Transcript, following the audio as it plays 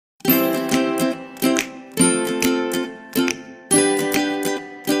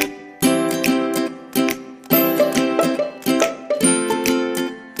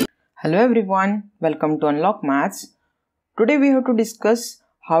Hello everyone, welcome to Unlock Maths. Today we have to discuss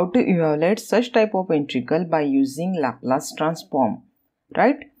how to evaluate such type of integral by using Laplace transform,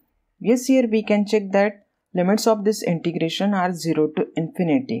 right? Yes, here we can check that limits of this integration are 0 to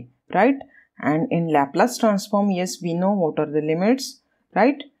infinity, right? And in Laplace transform, yes, we know what are the limits,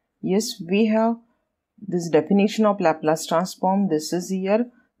 right? Yes, we have this definition of Laplace transform. This is here.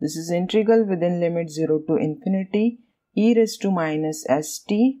 This is integral within limit 0 to infinity e raised to minus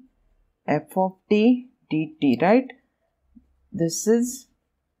st f of t dt, right? This is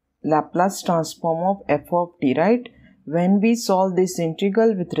Laplace transform of f of t, right? When we solve this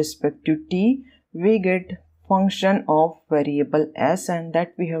integral with respect to t, we get function of variable s, and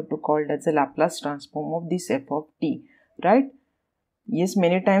that we have to call it as a Laplace transform of this f of t, right? Yes,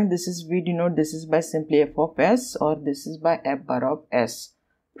 many times this is, we denote this is by simply f of s, or this is by f bar of s,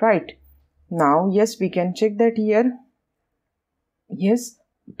 right? Now, yes, we can check that here. Yes,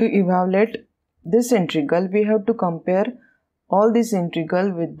 to evaluate this integral, we have to compare all this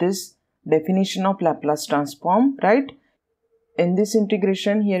integral with this definition of Laplace transform, right? In this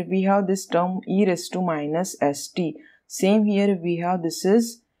integration, here we have this term e raised to minus st. Same here we have this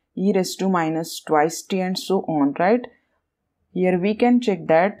is e raised to minus twice t and so on, right? Here we can check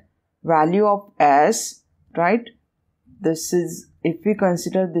that value of s, right? This is, if we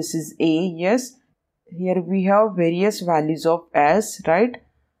consider this is a, yes, here we have various values of s, right?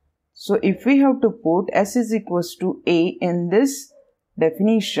 So if we have to put s is equals to a in this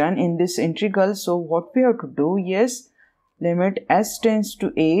definition, in this integral, so what we have to do, yes, limit s tends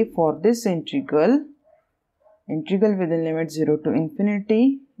to a for this integral within limit 0 to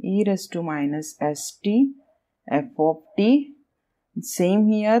infinity e raised to minus st f of t. Same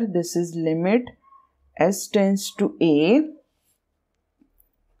here, this is limit s tends to a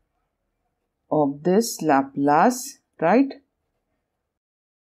of this Laplace, right?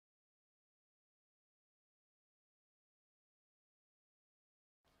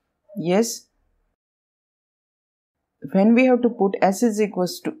 Yes, when we have to put s is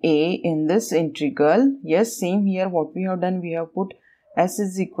equals to a in this integral, yes, same here what we have done, we have put s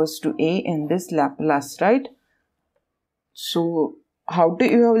is equals to a in this Laplace, right? So how to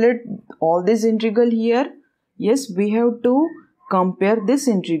evaluate all this integral here? Yes, we have to compare this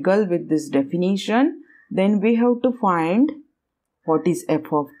integral with this definition. Then we have to find what is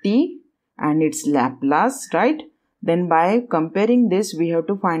f of t and its Laplace, right? Then by comparing this, we have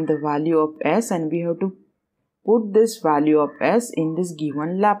to find the value of s, and we have to put this value of s in this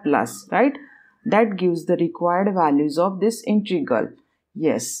given Laplace, right? That gives the required values of this integral.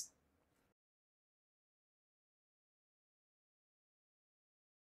 Yes.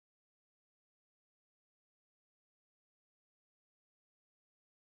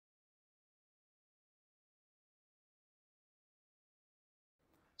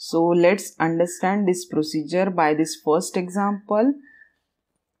 So let's understand this procedure by this first example.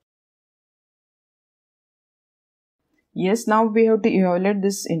 Yes, now we have to evaluate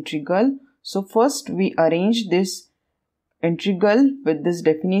this integral. So first we arrange this integral with this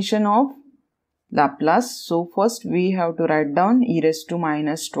definition of Laplace. So first we have to write down e raised to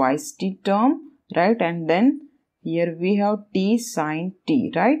minus twice t term, right? And then here we have t sine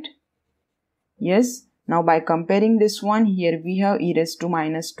t, right? Yes. Now by comparing this one, here we have e raised to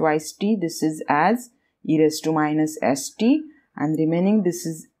minus twice t. This is as e raised to minus st, and remaining this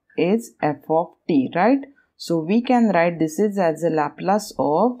is f of t, right? So we can write this is as a Laplace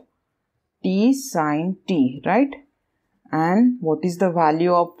of t sine t, right? And what is the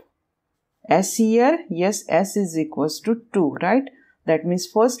value of s here? Yes, s is equals to 2, right? That means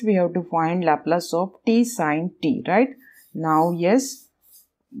first we have to find Laplace of t sine t, right? Now, yes,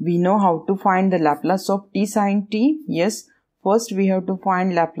 we know how to find the Laplace of t sine t. Yes, first we have to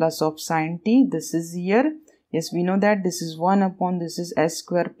find Laplace of sine t. This is here. Yes, we know that this is 1 upon this is s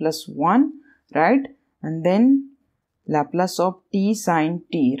square plus 1, right? And then Laplace of t sine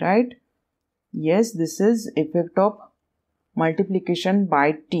t, right? Yes, this is effect of multiplication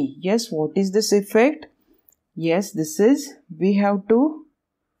by t. Yes, what is this effect? Yes, this is, we have to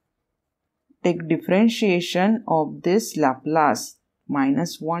take differentiation of this Laplace.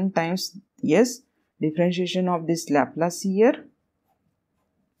 Minus 1 times, yes, differentiation of this Laplace here.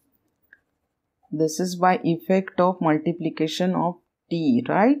 This is by effect of multiplication of t,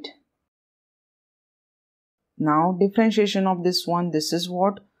 right? Now differentiation of this one, this is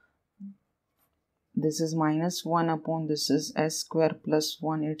what? This is minus 1 upon this is s square plus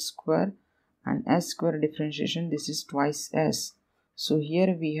 1 its square, and s square differentiation, this is twice s. So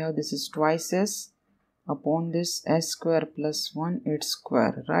here we have this is twice s upon this s square plus 1 its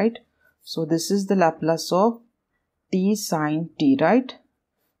square, right? So this is the Laplace of t sine t, right?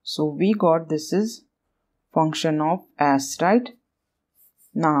 So we got this is function of s, right?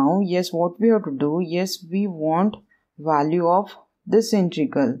 Now, yes, what we have to do, yes, we want value of this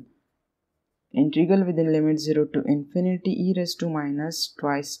integral. Integral within limit 0 to infinity e raised to minus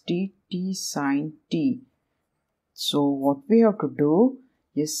twice t sine t. So what we have to do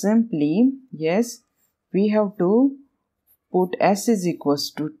is simply, yes, we have to put s is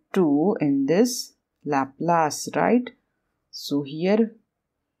equals to 2 in this Laplace, right? So here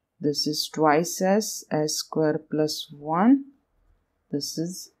this is twice s square plus 1. This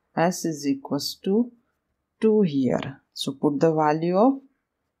is s is equals to 2 here. So put the value of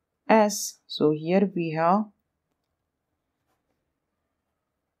s. So here we have,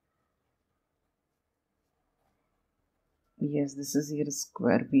 yes, this is here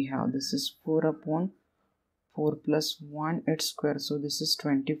square. We have this is 4 upon 4 plus 1 its square. So this is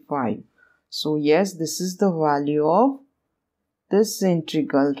 25. So yes, this is the value of this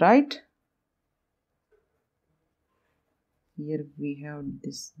integral, right? Here we have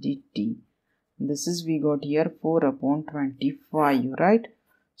this dt. This is we got here 4 upon 25, right?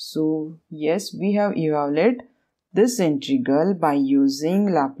 So yes, we have evaluated this integral by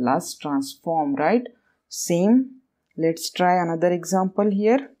using Laplace transform, right? Same. Let's try another example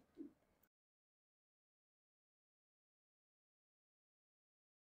here.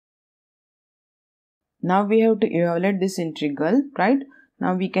 Now we have to evaluate this integral, right?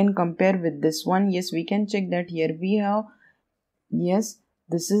 Now we can compare with this one. Yes, we can check that here we have, yes,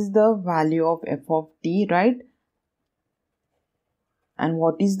 this is the value of f of t, right? And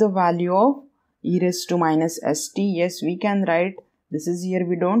what is the value of e raised to minus st? Yes, we can write, this is here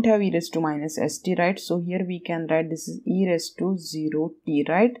we don't have e raised to minus st, right? So here we can write this is e raised to 0 t,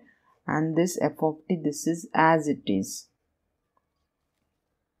 right? And this f of t, this is as it is.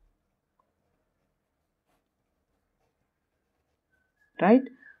 Right?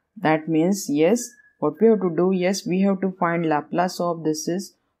 That means, yes, what we have to do, yes, we have to find Laplace of this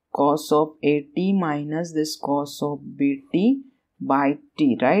is cos of at minus this cos of bt by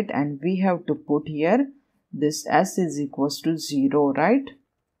t, right? And we have to put here this s is equals to 0, right?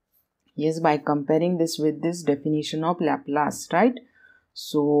 Yes, by comparing this with this definition of Laplace, right?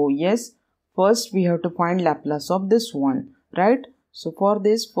 So yes, first we have to find Laplace of this one, right? So for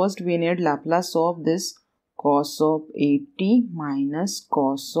this, first we need Laplace of this cos of at minus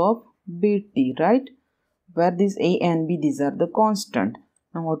cos of bt, right? Where these a and b, these are the constant.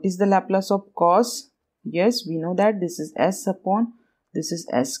 Now what is the Laplace of cos? Yes, we know that this is s upon, this is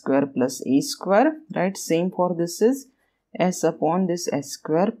s square plus a square, right? Same for this is s upon this s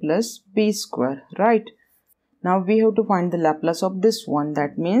square plus b square, right? Now we have to find the Laplace of this one.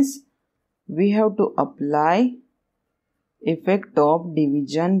 That means we have to apply effect of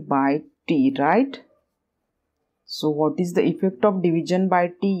division by t, right? So what is the effect of division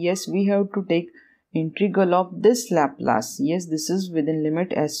by t? Yes, we have to take integral of this Laplace. Yes, this is within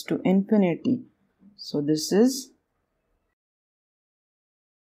limit s to infinity. So this is,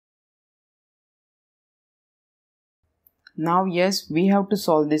 now yes, we have to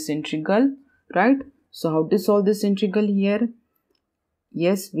solve this integral, right? So how to solve this integral here?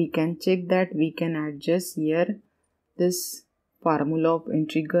 Yes, we can check that we can adjust here this formula of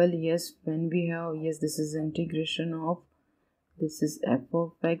integral. Yes, when we have, yes, this is integration of, this is f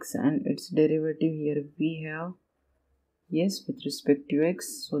of x and its derivative here we have, yes, with respect to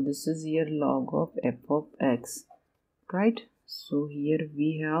x. So this is here log of f of x, right? So here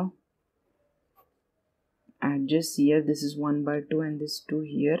we have adjust here, this is 1 by 2 and this 2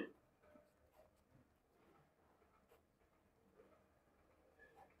 here.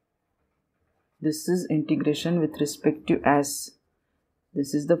 This is integration with respect to s.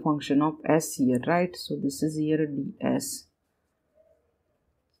 This is the function of s here, right? So this is here ds.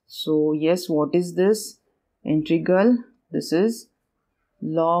 So yes, what is this integral? This is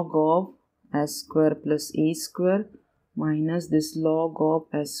log of s square plus a square minus this log of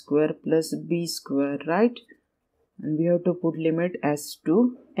s square plus b square, right? And we have to put limit s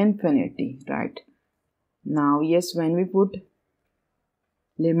to infinity, right? Now yes, when we put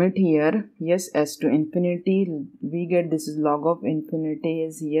limit here, yes, s to infinity, we get this is log of infinity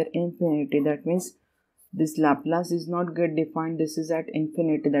is here infinity. That means this Laplace is not get defined, this is at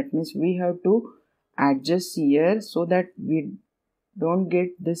infinity. That means we have to adjust here so that we don't get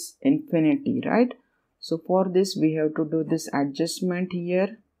this infinity, right? So for this we have to do this adjustment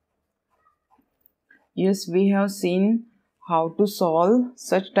here. Yes, we have seen how to solve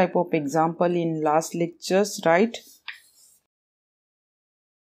such type of example in last lectures, right?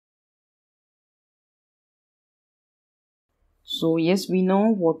 So yes, we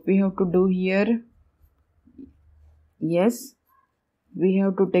know what we have to do here. Yes, we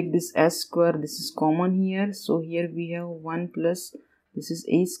have to take this s square, this is common here, so here we have 1 plus this is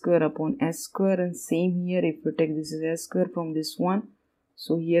a square upon s square, and same here if you take this is s square from this one,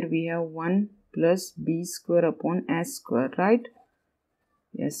 so here we have 1 plus b square upon s square, right?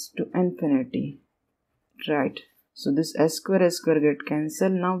 Yes, to infinity, right? So this s square get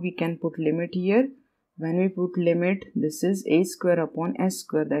cancelled. Now we can put limit here. When we put limit, this is a square upon s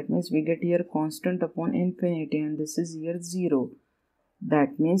square, that means we get here constant upon infinity, and this is here 0.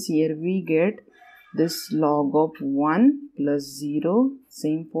 That means here we get this log of 1 plus 0,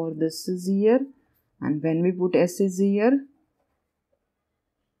 same for this is here, and when we put s is here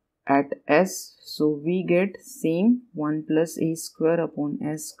at s, so we get same 1 plus a square upon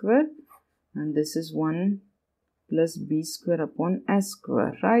s square, and this is 1 plus b square upon s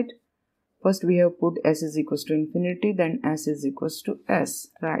square, right? First we have put s is equals to infinity, then s is equals to s,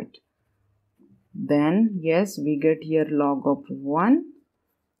 right? Then yes, we get here log of 1,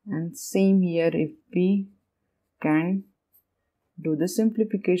 and same here if we can do the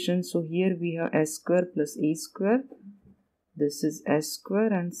simplification, so here we have s square plus a square, this is s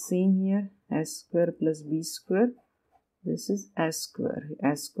square, and same here s square plus b square, this is s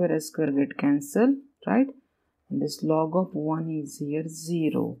square get cancelled, right? And this log of 1 is here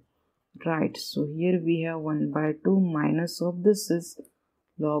 0, right? So here we have 1 by 2 minus of this is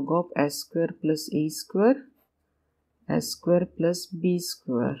log of s square plus a square, s square plus b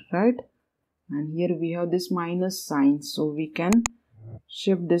square, right? And here we have this minus sign, so we can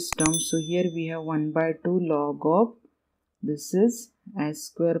shift this term. So here we have 1 by 2 log of this is s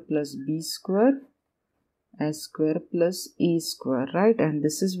square plus b square, s square plus a square, right? And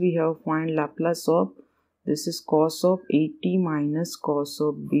this is we have find Laplace of this is cos of at minus cos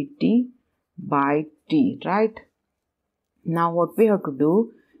of bt by t, right? Now what we have to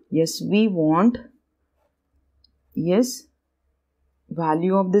do, yes, we want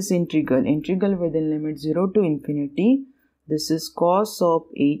value of this integral within limit 0 to infinity. This is cos of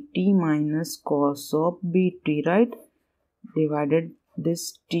at minus cos of bt, right? Divided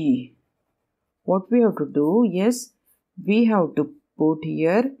this t. What we have to do, yes, we have to put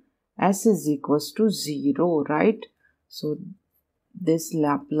here s is equals to 0, right? So this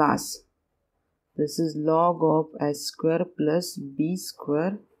Laplace, this is log of s square plus b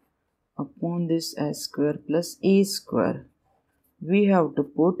square upon this s square plus a square. We have to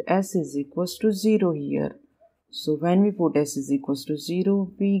put s is equals to 0 here. So when we put s is equals to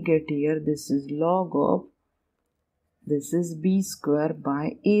 0, we get here this is log of this is b square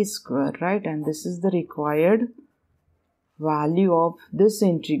by a square, right? And this is the required value of this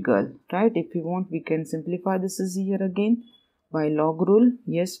integral, right? If we want, we can simplify this is here again by log rule.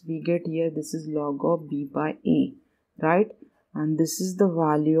 Yes, we get here this is log of b by a, right? And this is the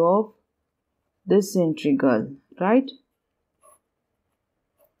value of this integral, right?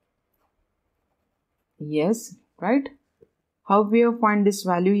 Yes, right? How we have find this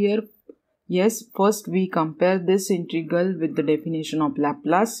value here? Yes, first we compare this integral with the definition of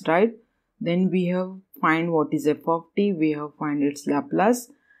Laplace, right? Then we have find what is f of t, we have find its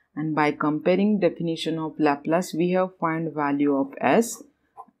Laplace, and by comparing definition of Laplace, we have find value of s,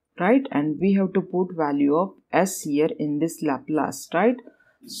 right? And we have to put value of s here in this Laplace, right?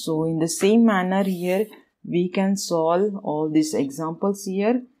 So in the same manner here, we can solve all these examples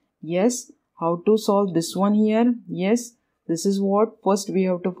here. Yes, how to solve this one here? Yes, this is what first we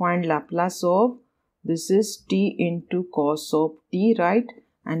have to find Laplace of this is t into cos of t, right?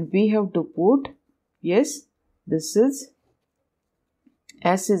 And we have to put, yes, this is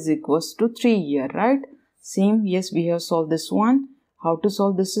s is equals to 3 here, right? Same, yes, we have solved this one. How to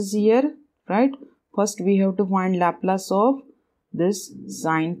solve this is here, right? First we have to find Laplace of this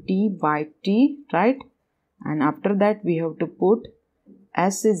sin t by t, right? And after that we have to put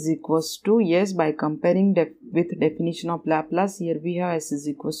s is equals to, yes, by comparing with definition of Laplace, here we have s is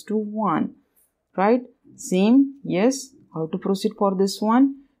equals to 1, right? Same, yes, how to proceed for this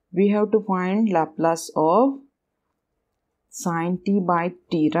one? We have to find Laplace of sin t by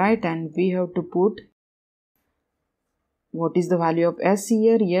t, right? And we have to put what is the value of s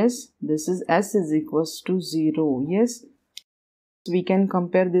here? Yes, this is s is equals to 0, yes. We can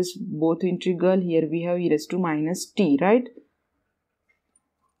compare this both integral, here we have e raised to minus t, right?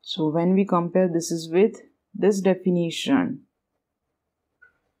 So when we compare this is with this definition,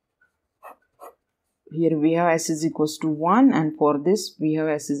 here we have s is equals to 1, and for this we have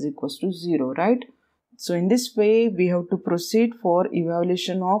s is equals to 0, right? So in this way we have to proceed for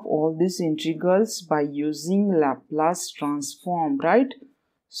evaluation of all these integrals by using Laplace transform, right?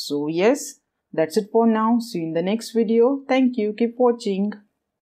 So yes, that's it for now. See you in the next video. Thank you. Keep watching.